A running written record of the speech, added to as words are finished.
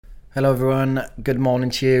Hello everyone, good morning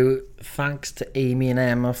to you. Thanks to Amy and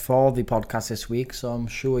Emma for the podcast this week, so I'm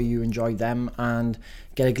sure you enjoyed them and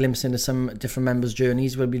get a glimpse into some different members'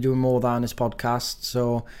 journeys. We'll be doing more of that on this podcast,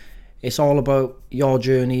 so it's all about your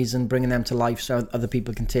journeys and bringing them to life so other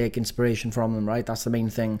people can take inspiration from them, right? That's the main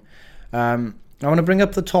thing. I want to bring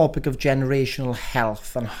up the topic of generational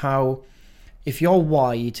health and how if your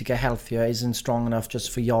why to get healthier isn't strong enough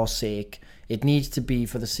just for your sake, it needs to be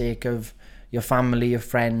for the sake of your family, your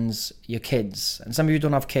friends, your kids. And some of you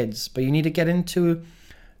don't have kids, but you need to get into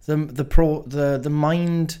the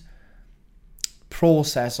mind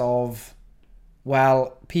process of,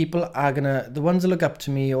 well, people are gonna, the ones that look up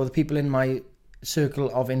to me or the people in my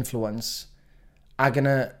circle of influence are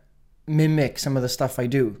gonna mimic some of the stuff I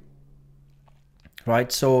do,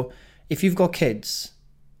 right? So if you've got kids,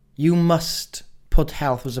 you must put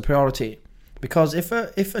health as a priority. Because if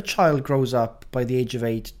a child grows up by the age of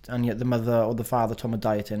 8 and yet the mother or the father told them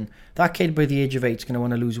dieting, that kid by the age of 8 is going to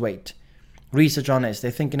want to lose weight. Research on this,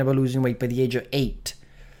 they're thinking about losing weight by the age of 8.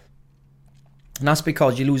 And that's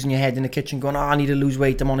because you're losing your head in the kitchen going, I need to lose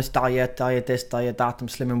weight, I'm on this diet this, diet that, I'm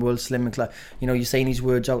slim and world, slim and you're saying these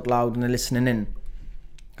words out loud and they're listening in.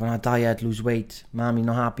 Going, diet, lose weight, mum, you're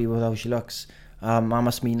not happy with how she looks. I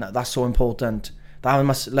must mean that's so important. That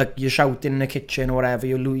must, like, you're shouting in the kitchen or whatever,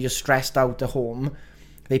 you're stressed out at home.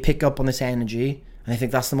 They pick up on this energy and they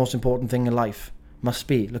think that's the most important thing in life. Must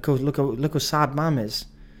be. Look how sad mum is.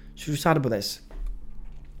 She's sad about this.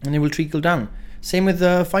 And it will trickle down. Same with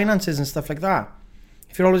the finances and stuff like that.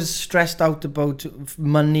 If you're always stressed out about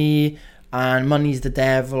money and money's the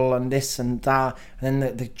devil and this and that, and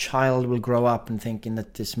then the child will grow up and thinking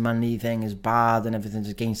that this money thing is bad and everything's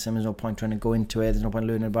against them. There's no point trying to go into it. There's no point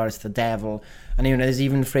learning about it. It's the devil. And there's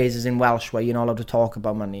even phrases in Welsh where you're not allowed to talk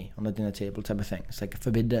about money on the dinner table type of thing. It's like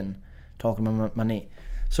forbidden talking about money.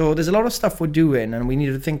 So there's a lot of stuff we're doing and we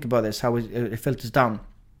need to think about this, how it filters down.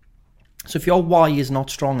 So if your why is not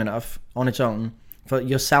strong enough on its own for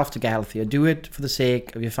yourself to get healthier, do it for the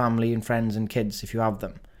sake of your family and friends and kids if you have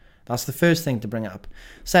them. That's the first thing to bring up.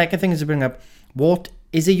 Second thing is to bring up, what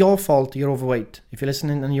is it your fault you're overweight? If you're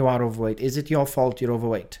listening and you are overweight, is it your fault you're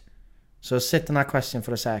overweight? So sit on that question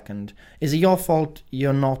for a second. Is it your fault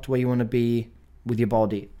you're not where you want to be with your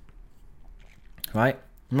body? Right?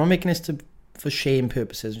 I'm not making this for shame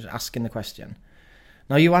purposes, just asking the question.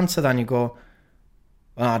 Now you answer that and you go,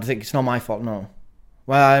 I think it's not my fault, no.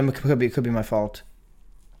 Well, it could be my fault.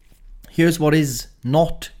 Here's what is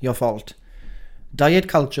not your fault. Diet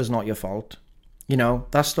culture is not your fault.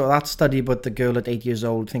 That study about the girl at 8 years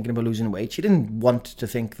old thinking about losing weight, she didn't want to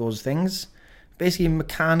think those things. Basically,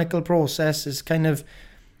 mechanical process is kind of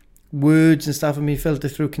words and stuff and me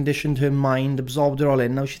filtered through, conditioned her mind, absorbed it all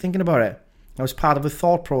in. Now she's thinking about it. That was part of a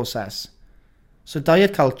thought process. So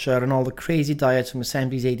diet culture and all the crazy diets from the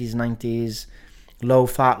 70s, 80s, 90s, low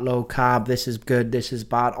fat, low carb, this is good, this is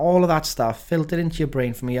bad, all of that stuff filtered into your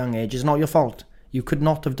brain from a young age is not your fault. You could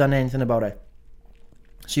not have done anything about it.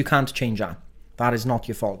 So you can't change that. That is not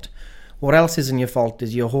your fault. What else isn't your fault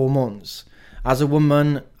is your hormones. As a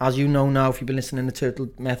woman, as you know now, if you've been listening to Turtle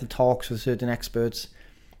Method talks with certain experts,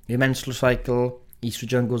 your menstrual cycle,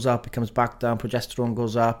 estrogen goes up, it comes back down, progesterone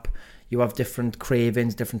goes up, you have different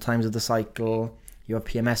cravings, different times of the cycle, you have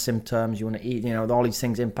PMS symptoms, you want to eat, all these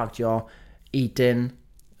things impact your eating,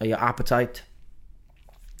 your appetite.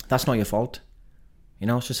 That's not your fault.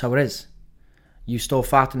 It's just how it is. You store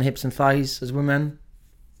fat in the hips and thighs as women.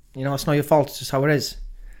 It's not your fault. It's just how it is.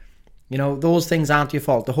 Those things aren't your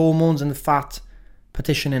fault. The hormones and the fat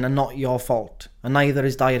partitioning are not your fault. And neither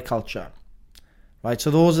is diet culture. Right?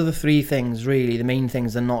 So those are the three things, really, the main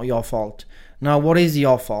things that are not your fault. Now, what is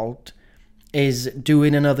your fault is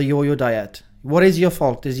doing another yo-yo diet. What is your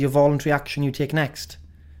fault is your voluntary action you take next.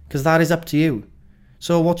 Because that is up to you.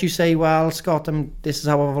 So what you say, well, Scott, this is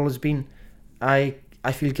how I've always been. I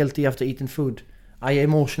feel guilty after eating food. I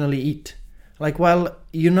emotionally eat. Well,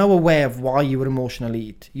 you're now aware of why you would emotionally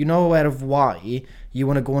eat. You're now aware of why you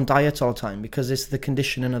want to go on diets all the time, because it's the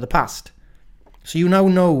conditioning of the past. So you now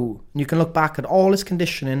know, and you can look back at all this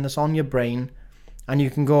conditioning that's on your brain, and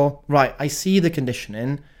you can go, right, I see the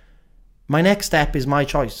conditioning. My next step is my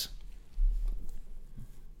choice.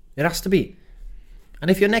 It has to be.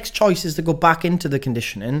 And if your next choice is to go back into the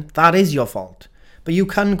conditioning, that is your fault. But you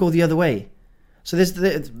can go the other way. So there's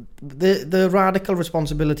the radical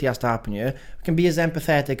responsibility has to happen here. We can be as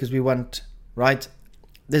empathetic as we want, right?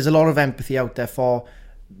 There's a lot of empathy out there for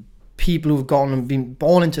people who've gone and been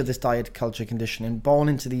born into this diet culture conditioning, born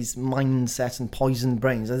into these mindsets and poisoned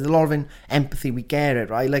brains. There's a lot of empathy. We get it,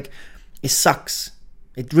 right? It sucks.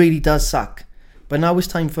 It really does suck. But now it's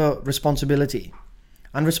time for responsibility.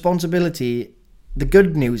 And responsibility the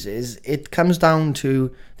good news is it comes down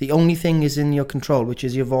to the only thing is in your control, which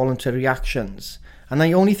is your voluntary actions. And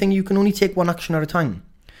the only thing, you can only take one action at a time.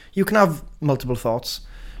 You can have multiple thoughts.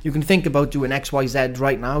 You can think about doing X, Y, Z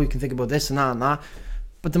right now. You can think about this and that and that.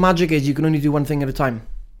 But the magic is you can only do one thing at a time.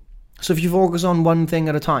 So if you focus on one thing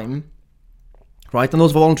at a time, right, and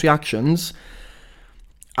those voluntary actions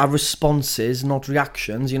are responses, not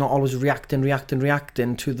reactions. You're not always reacting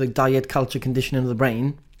to the diet culture conditioning of the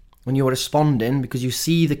brain. When you're responding because you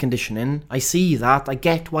see the conditioning, I see that, I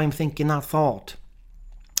get why I'm thinking that thought.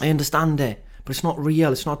 I understand it, but it's not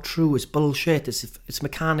real, it's not true, it's bullshit, it's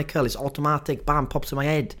mechanical, it's automatic, bam, pops in my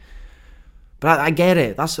head. But I get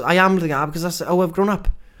it, I am like that because that's how I've grown up.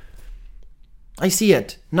 I see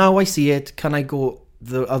it, now I see it, can I go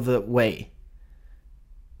the other way?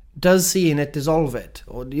 Does seeing it dissolve it?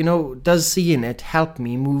 Or, does seeing it help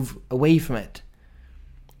me move away from it?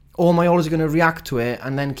 Or am I always going to react to it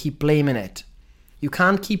and then keep blaming it? You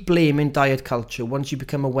can't keep blaming diet culture once you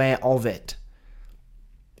become aware of it.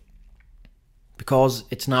 Because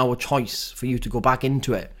it's now a choice for you to go back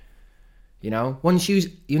into it. Once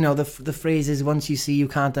the phrase is, once you see, you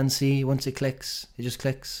can't unsee. Once it clicks, it just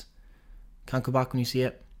clicks. Can't go back when you see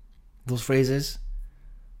it. Those phrases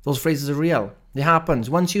are real. It happens.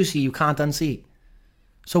 Once you see, you can't unsee.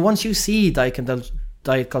 So once you see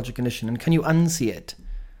diet culture conditioning, can you unsee it?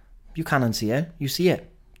 You can't unsee it. You see it.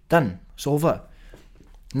 Done. It's over.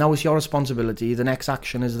 Now it's your responsibility. The next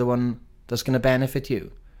action is the one that's going to benefit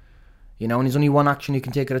you. And there's only one action you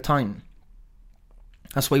can take at a time.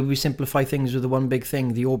 That's why we simplify things with the one big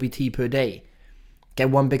thing, the OBT per day. Get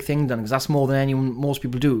one big thing done, because that's more than most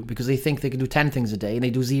people do, because they think they can do 10 things a day and they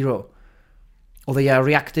do 0. Or they are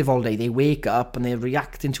reactive all day. They wake up and they're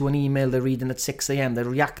reacting to an email they're reading at 6 a.m. They're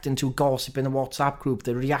reacting to gossip in the WhatsApp group.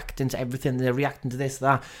 They're reacting to everything. They're reacting to this,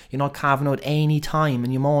 that. You're not carving out any time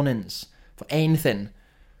in your mornings for anything.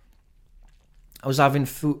 I was having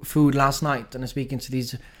food last night and I was speaking to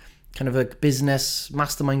these kind of a business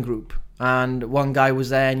mastermind group. And one guy was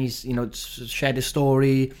there and he's, shared his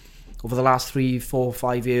story over the last 3, 4,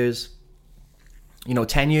 5 years.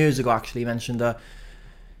 10 years ago actually, he mentioned that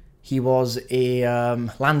he was a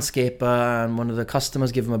landscaper and one of the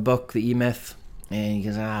customers gave him a book, The E-Myth, and he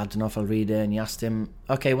goes, I don't know if I'll read it. And he asked him,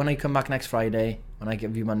 okay, when I come back next Friday, when I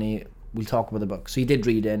give you money, we'll talk about the book. So he did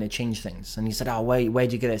read it and it changed things. And he said,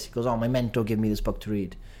 where'd you get this? He goes, my mentor gave me this book to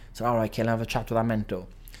read. I said, all right, I'll have a chat with that mentor.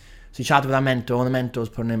 So he chatted with that mentor and the mentor's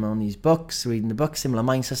putting him on these books, reading the book, similar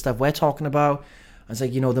mindset stuff we're talking about. And it's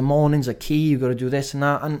like, the mornings are key, you've got to do this and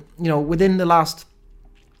that. And, within the last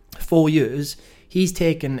 4 years, he's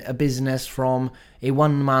taken a business from a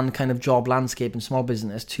one-man kind of job, landscape and small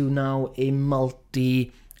business, to now a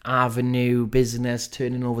multi-avenue business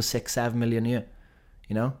turning over 6-7 million a year,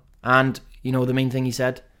 And, the main thing he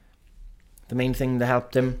said, the main thing that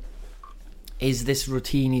helped him is this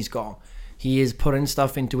routine he's got. He is putting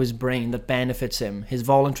stuff into his brain that benefits him. His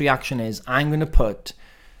voluntary action is, I'm going to put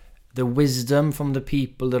the wisdom from the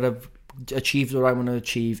people that have achieved what I want to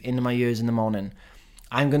achieve into my ears in the morning.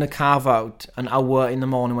 I'm going to carve out an hour in the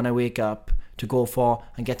morning when I wake up to go for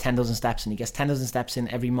and get 10,000 steps in. He gets 10,000 steps in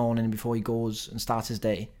every morning before he goes and starts his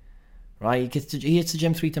day. Right? He hits the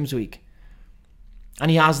gym 3 times a week. And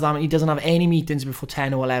he doesn't have any meetings before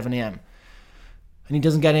 10 or 11 a.m. And he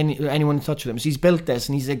doesn't get anyone in touch with him. So he's built this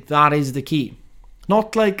and he's like, that is the key.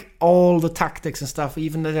 Not like all the tactics and stuff,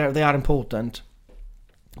 even though they are important.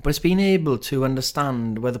 But it's being able to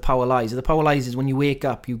understand where the power lies. The power lies is when you wake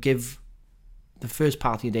up, you give the first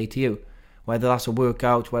part of your day to you. Whether that's a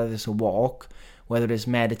workout, whether it's a walk, whether it's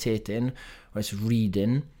meditating, or it's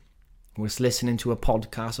reading, or it's listening to a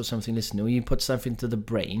podcast or something, you put something to the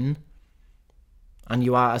brain, and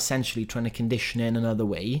you are essentially trying to condition it in another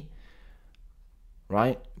way,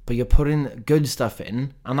 right? But you're putting good stuff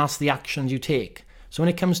in, and that's the actions you take. So when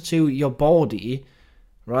it comes to your body,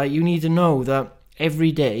 right, you need to know that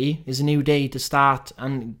every day is a new day to start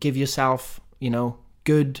and give yourself,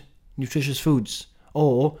 good, nutritious foods.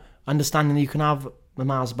 Or understanding that you can have the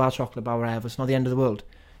Mars bar, chocolate bar, whatever. It's not the end of the world.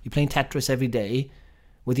 You're playing Tetris every day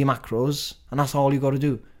with your macros, and that's all you got to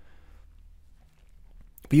do.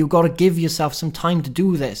 But you've got to give yourself some time to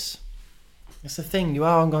do this. That's the thing. You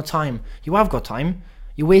haven't got time. You have got time.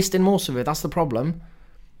 You're wasting most of it. That's the problem.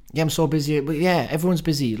 Yeah, I'm so busy. But yeah, everyone's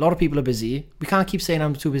busy. A lot of people are busy. We can't keep saying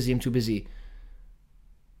I'm too busy.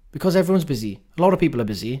 Because everyone's busy. A lot of people are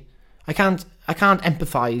busy. I can't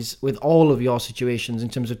empathize with all of your situations in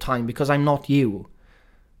terms of time because I'm not you.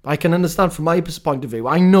 I can understand from my point of view.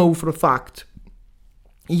 I know for a fact,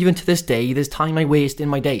 even to this day, there's time I waste in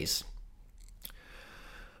my days.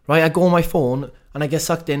 Right? I go on my phone and I get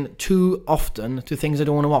sucked in too often to things I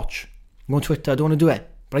don't want to watch. I'm on Twitter, I don't want to do it,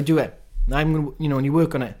 but I do it. I'm going to, and you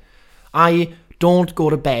work on it. I don't go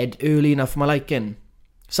to bed early enough for my liking.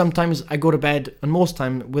 Sometimes I go to bed, and most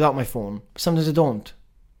time without my phone. Sometimes I don't.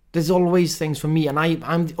 There's always things for me, and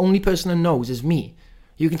I'm the only person that knows is me.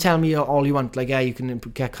 You can tell me all you want, like, yeah, you can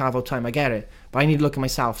carve out time, I get it. But I need to look at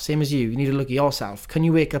myself, same as you. You need to look at yourself. Can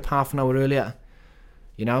you wake up half an hour earlier?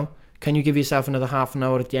 Can you give yourself another half an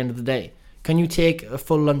hour at the end of the day? Can you take a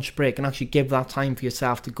full lunch break and actually give that time for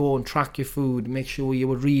yourself to go and track your food, make sure you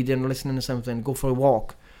were reading, listening to something, go for a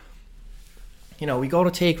walk? We got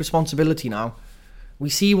to take responsibility now. We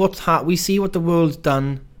see what the world's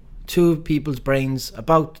done to people's brains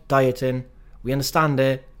about dieting. We understand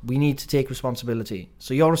it. We need to take responsibility.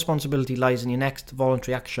 So your responsibility lies in your next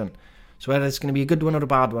voluntary action. So whether it's going to be a good one or a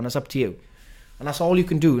bad one, it's up to you. And that's all you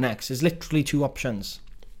can do next. Is literally 2 options.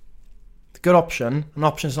 The good option, an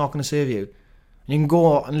option is not going to serve you. And you can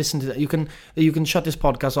go and listen to that. You can shut this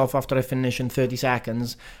podcast off after I finish in 30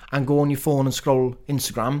 seconds and go on your phone and scroll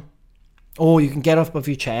Instagram. Or you can get up off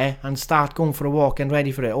your chair and start going for a walk and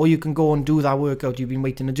ready for it. Or you can go and do that workout you've been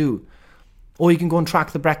waiting to do. Or you can go and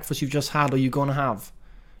track the breakfast you've just had or you're going to have.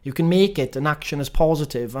 You can make it an action as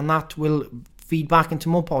positive, and that will feed back into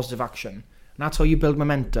more positive action. And that's how you build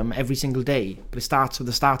momentum every single day. But it starts with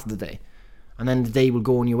the start of the day. And then the day will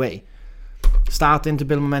go on your way. Starting to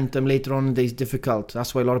build momentum later on in the day is difficult.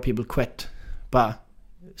 That's why a lot of people quit. But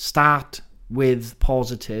start with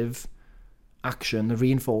positive action that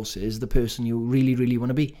reinforces the person you really, really want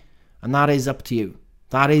to be. And that is up to you.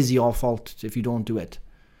 That is your fault if you don't do it.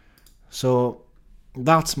 So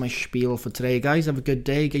that's my spiel for today, guys. Have a good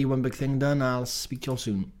day. Get your one big thing done. I'll speak to you all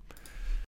soon.